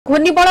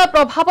घूर्णिबलय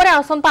प्रभाव में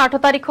आसंता 8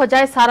 तारिख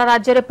जाए सारा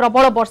राज्य में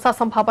प्रबल वर्षा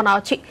संभावना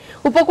अच्छी।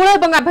 उपकूल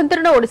और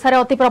आभ्यंतरीण ओडिशा रे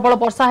अति प्रबल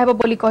वर्षा हेबो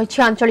बोली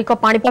कहिछि आंचलिक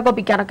पाणीपाग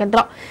विज्ञान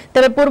केन्द्र।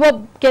 तेबे पूर्व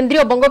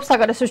केन्द्रीय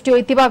बंगोपसागर सृष्टि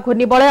होइतिबा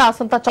घूर्णिबलय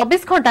आसंता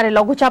 24 घंटा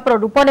लघुचापर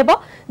रूप नेब,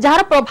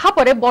 जार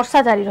प्रभाव में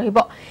वर्षा जारी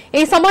रहिबो।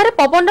 एही समय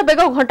पवन बेग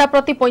घंटा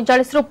प्रति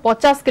 45 रु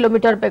 50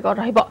 किलोमीटर बेग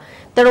रहिबो।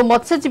 तेणु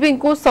मत्स्यजीवी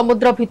को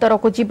समुद्र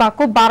भितरक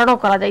जावाक बारण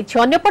करा जायछि।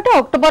 अन्यपटे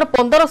अक्टोबर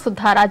 15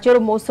 सुधा राज्य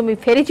मौसुमी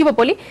फेरीजिबो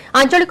बोली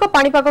आंचलिक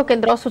पाणीपाग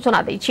केन्द्र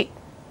सूचना दैछि।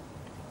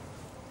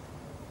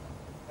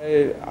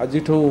 आज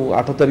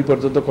 8 तारिख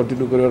पर्यंत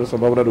कंटिन्यू कर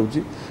संभावना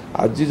रोचे।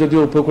 आज जदि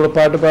उपकूल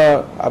पार्ट बा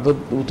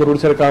उत्तर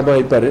ओडिशा काम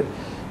होपे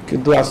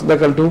किंतु आसंता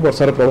काल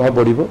वर्षार प्रभाव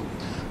बढ़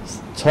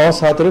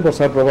 6-7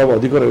 वर्षार प्रभाव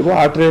अधिक रही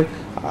 8 रे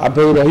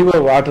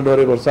 8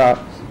 9 वर्षा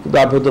किंतु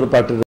आभ्यंतर पार्ट